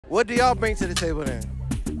What do y'all bring to the table then?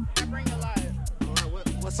 I bring a lot.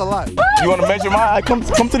 What's a lot? You want to measure mine? Come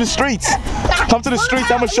to the streets. Come to the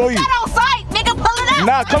streets. I'm gonna show you. Not on site, nigga. Pull it out.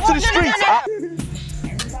 Nah, come to the streets.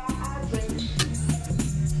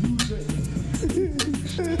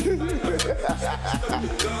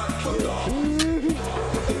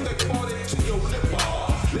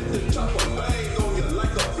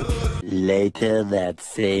 Later that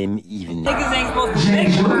same evening. Niggas ain't supposed to make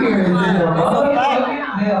it. Niggas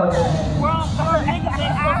ain't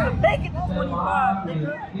supposed to make it to 25,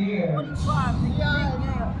 nigga. 25, nigga.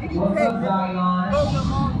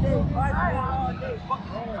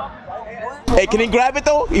 Hey, can he grab it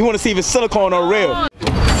though? You want to see if it's silicone or real?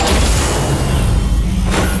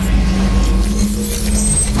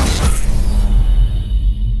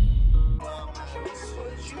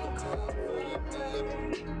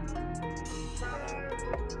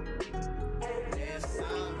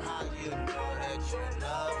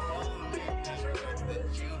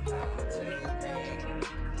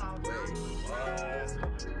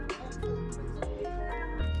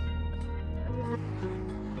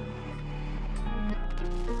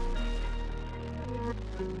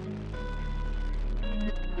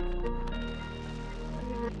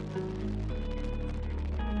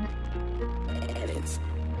 Edits.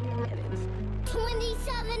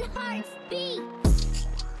 27 hearts beat.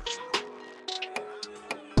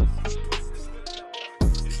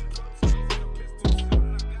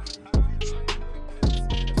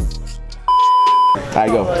 All right,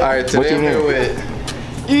 go. All right, today I'm here with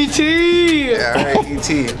E.T. All right,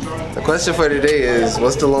 E.T. The question for today is,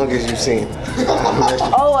 what's the longest you've seen?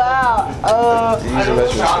 Oh wow. Use your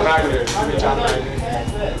measurement.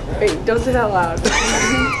 Wait, don't say that loud.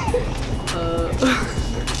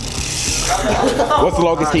 What's the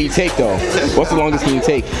longest can you take though? What's the longest can you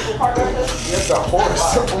take?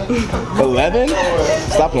 11?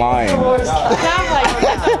 Stop lying.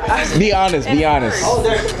 Be honest, be honest.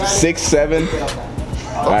 6, 7.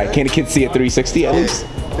 All right, can the kids see a 360 at least?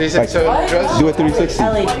 360 Do a 360.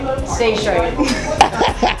 Ellie, stay straight.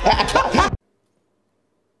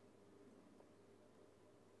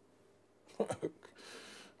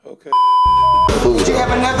 Okay. Did you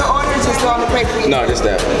have another order or just on the plate for you? No, just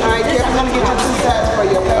that. All right, Kev, I'm gonna get you 2 sides for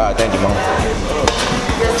you, okay? Thank you, Mom.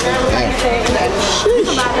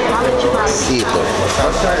 See it though.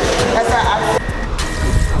 That's all right.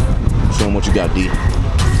 Show them what you got, D.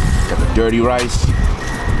 Got the dirty rice.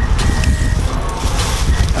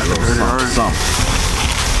 Got a little something.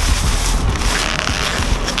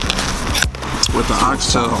 With the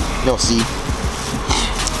oxtail, Yo, see.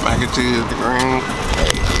 mac and cheese, green.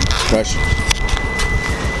 Fresh.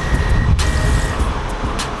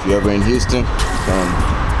 If you're ever in Houston, come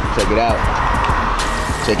check it out.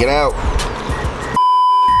 Check it out.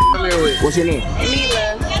 I'm here with What's your name?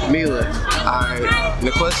 Mila. Alright,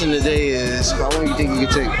 the question today is, how long you think you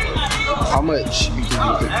can take? How much you think you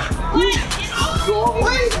can take? Go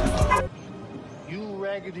away! You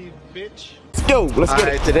raggedy bitch. Let's go. Let's get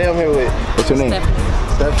Alright, today I'm here with What's your name?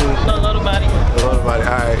 Stephanie. Hello, nobody. Hello, everybody.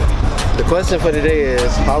 Alright, the question for today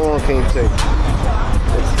is, how long can you take?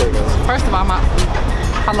 Let's take us. First of all,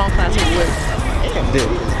 how long can I take with?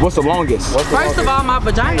 What's the longest? First of all, my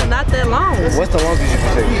vagina not that long. What's the longest you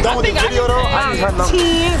can take? Done with the video though? About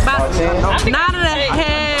 10, about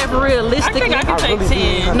 9.5 realistically. I think I can take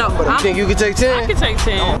 10. No, You think you can take 10? I can take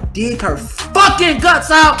 10. Dig her fucking guts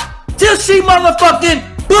out till she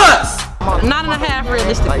motherfucking busts. 9.5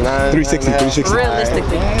 realistically. 360, 360.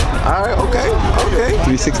 Realistically. Alright, okay.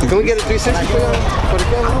 360. Can we get a 360 for the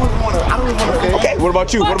camera? I don't even want to. Okay, what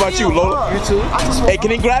about you? What about you, Lola? You too. Hey,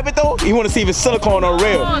 can he grab it though? You want to see if it's silicone or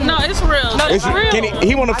real? Oh, no, it's real. No, it's real. Can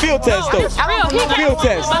he want a field test though? It's real. He Field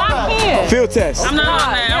test. But I can't. Field test. I'm not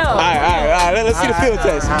on that. All right. Let's see the field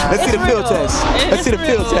test. Let's see the field test. Let's see the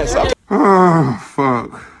field test. Okay. Oh,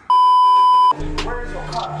 fuck.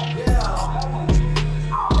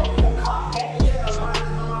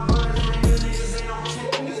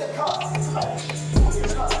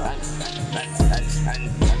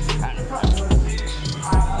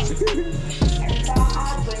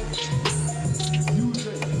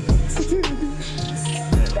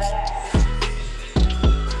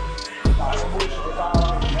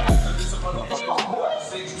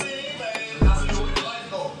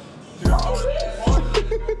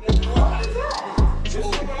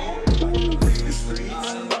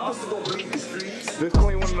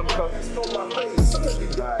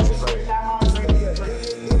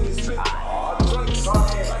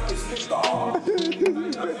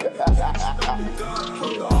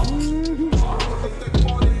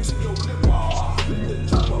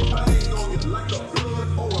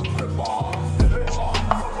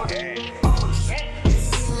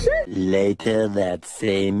 Later that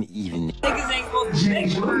same evening. Niggas ain't supposed to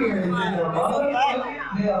make it. We're on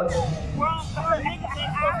color. Niggas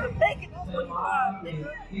ain't supposed to make it to 25,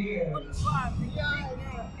 nigga. 25, nigga.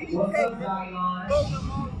 Big game. Program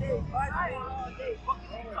all day. Bicycle all day. Fucking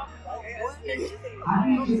talking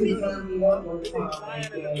about what? Come see me.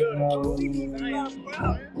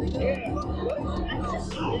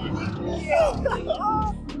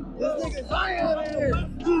 This nigga Zion here.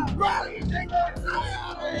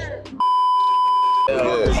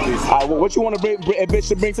 Alright, what you want to bring a bitch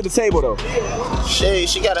to bring to the table though? Shit,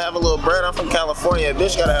 she gotta have a little bread. I'm from California. A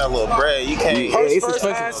bitch gotta have a little bread. You can't. It's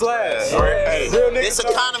expensive. Last. Hey, this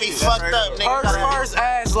economy fucked up, nigga. First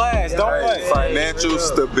ass last. Don't play. Financial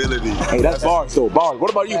stability. Hey, that's bars though. Bars.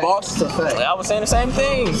 What about you, boss? I was saying the same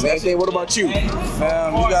thing. Same thing. What about you?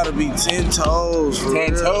 Fam, you gotta be 10 toes.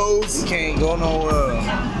 10 toes. You can't go nowhere.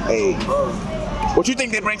 Hey. What you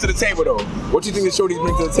think they bring to the table though? What you think the shorties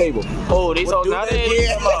bring to the table? Oh, these hoes nowadays?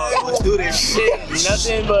 Let's do this shit.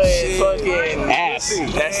 Nothing but fucking ass.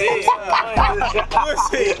 That's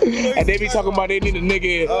it. And they be talking about they need a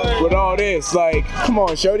nigga with all this. Like, come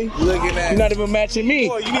on, shorty. Looking at you're not even matching me.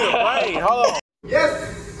 Boy, you need a brain. Hold on. Yes,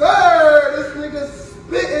 sir. This nigga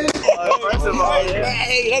spitting. First of all,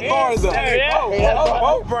 hey, that's bars though. Hey,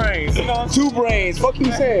 Both brains. You know? 2 brains. Fuck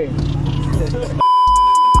you saying?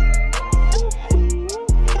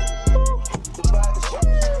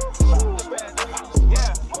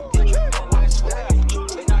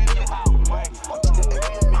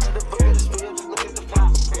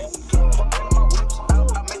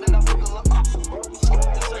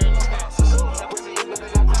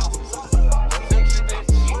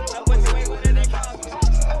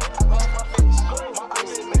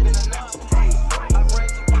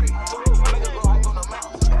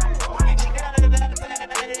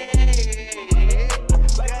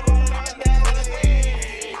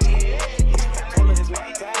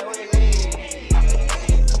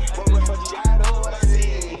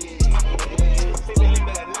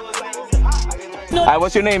 Alright,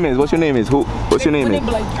 what's your name is? What's your name is? What's your name is?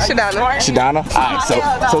 Shadana. Shadana?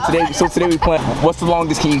 Alright, so today we playing. What's the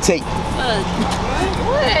longest can you take?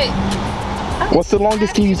 What's the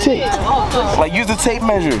longest can you take? Like use the tape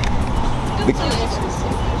measure.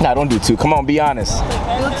 Nah, don't do 2. Come on, be honest.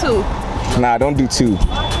 Do 2. Nah, don't do 2.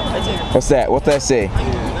 What's that? What's that say?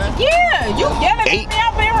 Yeah, you get it. 8.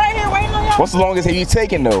 I've been right here waiting on y'all. What's the longest have you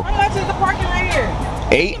taken though? How much is the parking right here?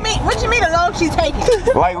 8? What you mean the long she's taking?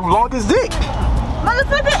 Like longest dick.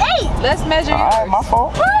 Motherfucker, 8. Let's measure yours. Alright, my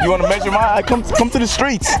fault. You wanna measure mine? Come to the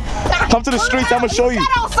streets. Come to the streets, I'ma show you.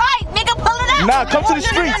 That on site, nigga, pull it out. Nah, come to the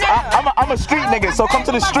streets. I'm a street nigga, so come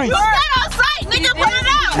to the streets. That on site, nigga, pull it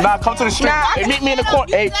out. Nah, come to the streets. Hey, meet me in the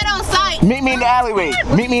corner. Hey, That on site. meet me in the alleyway.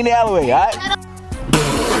 Meet me in the alleyway, alright?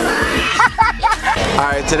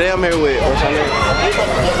 Alright, today I'm here with, what's your name?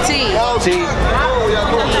 T.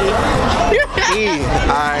 E.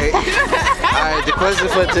 Alright, the question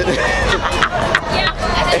for today.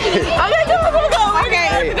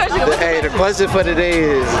 Hey, the question for today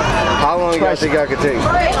is, how long y'all think y'all can take?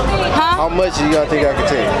 How much do y'all think y'all can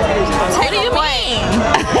take? What do you mean?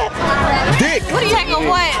 Dick. What do you taking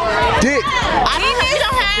what? Dick. I mean, you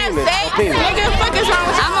don't have sex. Nigga, fuck is wrong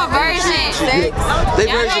with you? I'm a virgin. They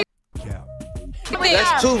virgin.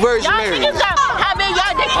 That's 2 virgin marriages. How big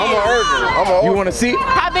y'all dick I'm a virgin. You wanna see?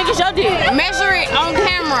 How big is your dick? Measure it on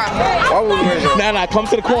camera. Why would we measure? Nah, come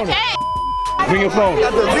to the corner. Okay. Bring your phone.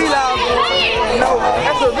 That's a vlog. No,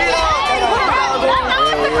 that's a vlog. I know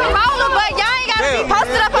it's a Corolla, but y'all ain't gotta be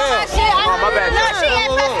posted up on my shit. my bad. No, she ain't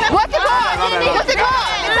posted up. What's it called? What's it called?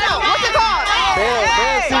 What's it called?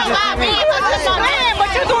 But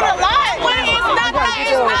you're doing a lot. It's not that.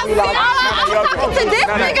 I was talking to this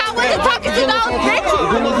nigga. I wasn't talking to those bitches.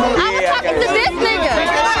 I was talking to this nigga.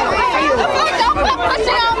 Don't put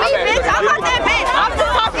pushing on me, bitch. I'm not that bitch. I'm just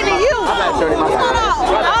talking to you. All I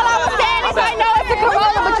was saying is I know it's a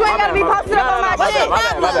Corolla, but you ain't gotta be posted up on my shit.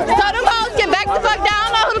 So them hoes get back the fuck down. I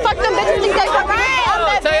don't know who the fuck them bitches think they fucking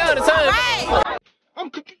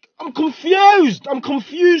I'm confused. I'm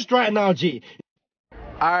confused right now, G.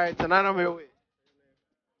 Alright, tonight I'm here with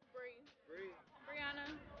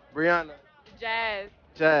Brianna. Jazz.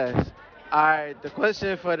 Alright, the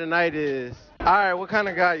question for tonight is, alright, what kind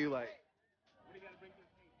of guy you like?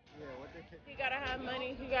 He gotta have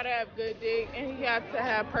money, he gotta have good dick, and he has to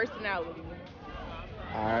have personality.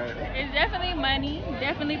 Alright. It's definitely money,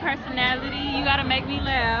 definitely personality. You gotta make me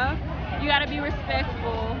laugh. You gotta be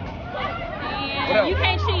respectful. And you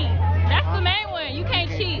can't cheat. That's the main one. You can't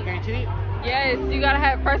cheat. You can't cheat? Yes, you gotta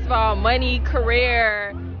have, first of all, money,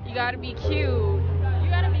 career. You gotta be cute. You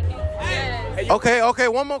gotta be cute. Yes. Okay,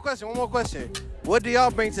 one more question. What do y'all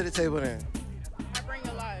bring to the table then? I bring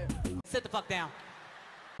a lot. Sit the fuck down.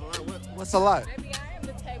 What's a lot? Maybe I am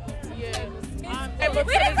the table. Yeah. We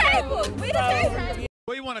the tables. We the tables.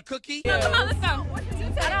 What, you want a cookie? No, come on, let's go.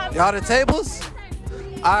 Y'all the tables?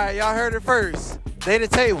 All right, y'all heard it first. They the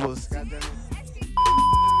tables.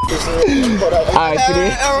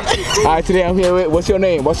 Alright, today I'm here with, what's your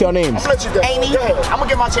name? Amy. I'm gonna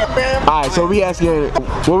get my check, man. Alright, so we asking,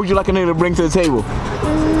 what would you like a nigga to bring to the table?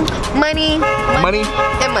 Money. Money?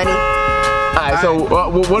 And money. Alright, so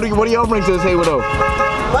what do y'all bring to the table though?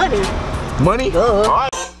 Money. Money?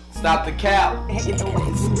 Alright. Stop the cap. Big tipper,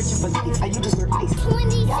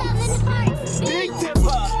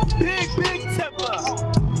 big tipper,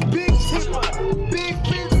 big tipper, big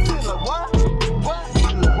tipper. What?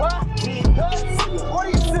 What do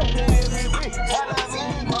you say?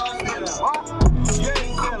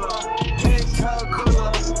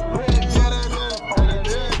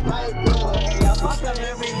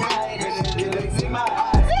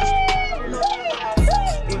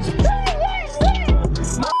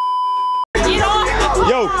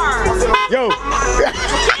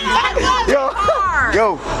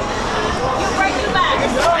 Yo.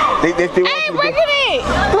 They I ain't breaking it.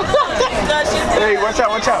 Hey, watch out.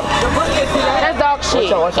 That's dog shit.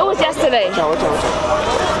 Watch out. It was yesterday. Watch out.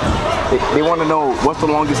 They want to know what's the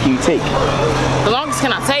longest can you take? The longest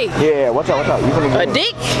can I take? Yeah, watch out. You finna A get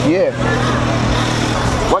dick? Yeah.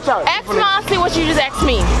 Watch out. Ask Monty what you just asked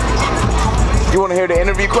me. You want to hear the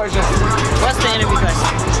interview question? What's the interview question?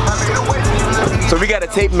 So we got a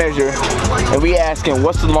tape measure, and we asking,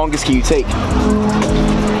 what's the longest can you take?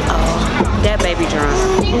 That baby drunk.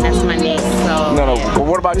 That's my niece. So No. But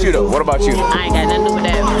what about you though? What about you? I ain't got nothing to do with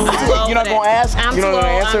that. You're not gonna ask? You don't know the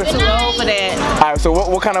answer? I'm too old for that. All right. So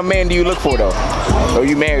what kind of man do you look for though? Are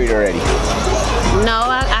you married already? No,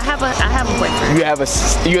 I have a boyfriend. You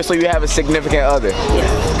have a significant other. Yeah,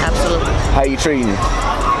 absolutely. How you treating you?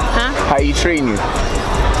 Huh? How you treating you?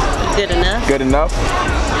 Good enough. Good enough?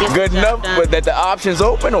 Good enough, but that the option's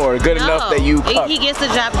open, or good enough that you cuck? He gets the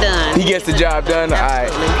job done. He gets the job done? Alright,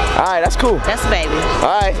 that's cool. That's baby.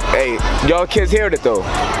 Alright, hey, y'all kids heard it though.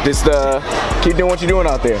 Just keep doing what you're doing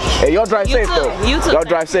out there. Hey, y'all drive safe though. Y'all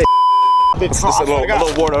drive safe. This is a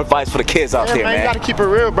little word of advice for the kids out there, man. You gotta keep it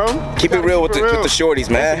real, bro. Keep it real with the shorties,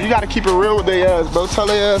 man. You gotta keep it real with their ass, bro. Tell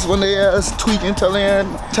their ass when they ass tweaking. Tell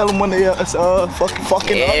them when they ass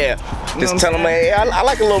fucking yeah. up. Just tell them, hey, I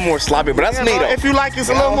like a little more sloppy, but that's me though. If you like it's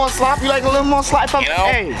a little more sloppy, you like a little more sloppy.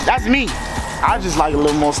 Hey, that's me. I just like a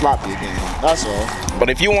little more sloppy again. That's all. But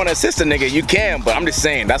if you want to assist a nigga, you can. But I'm just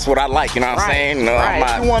saying, that's what I like. You know what I'm saying? No, right.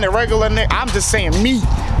 If you want a regular nigga, I'm just saying me.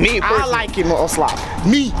 Me personally. I like it more sloppy.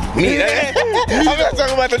 Me. I'm not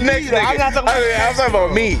talking about the next nigga. I'm talking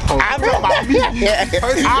about me. I'm talking about me. I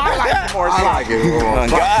like it more sloppy. I like it more. Oh,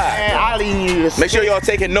 God. I leave you to make sure y'all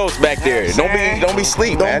taking notes back there. Don't be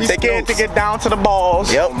sleep, man. Don't be scared to get down to the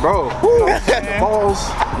balls. Yep, bro. The balls.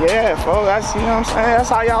 Yeah, bro. That's, you know what I'm saying. That's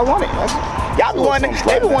how y'all want it. Y'all be wanting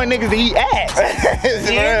niggas to eat ass.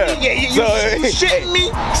 You shitting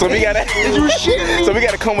me? So we gotta. You shitting me? So we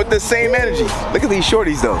gotta come with the same energy. Look at these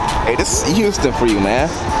shorties though. Hey, this is Houston for you, man.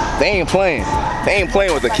 They ain't playing. They ain't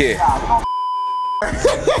playing with the kid.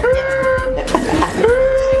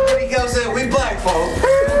 He comes in, we black, folks.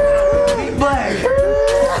 We black.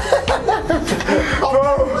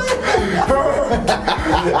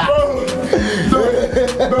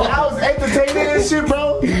 Bro, I was entertaining and shit,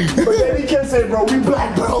 bro. But then he kept saying, bro, we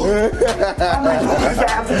black, bro. I'm like, what's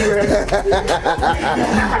after you,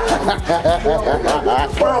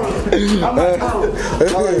 I'm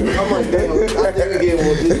like, damn. I think we get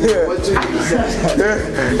one.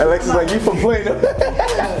 Alexis like, you from Plano?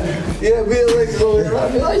 Yeah, me and Alexis over there.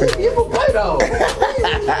 I'm like, you from Plano?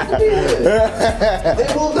 They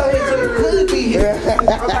moved out here so you couldn't be here.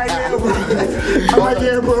 I'm like,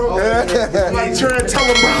 yeah, bro. I'm like, Trent, tell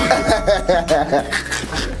him,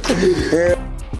 bro.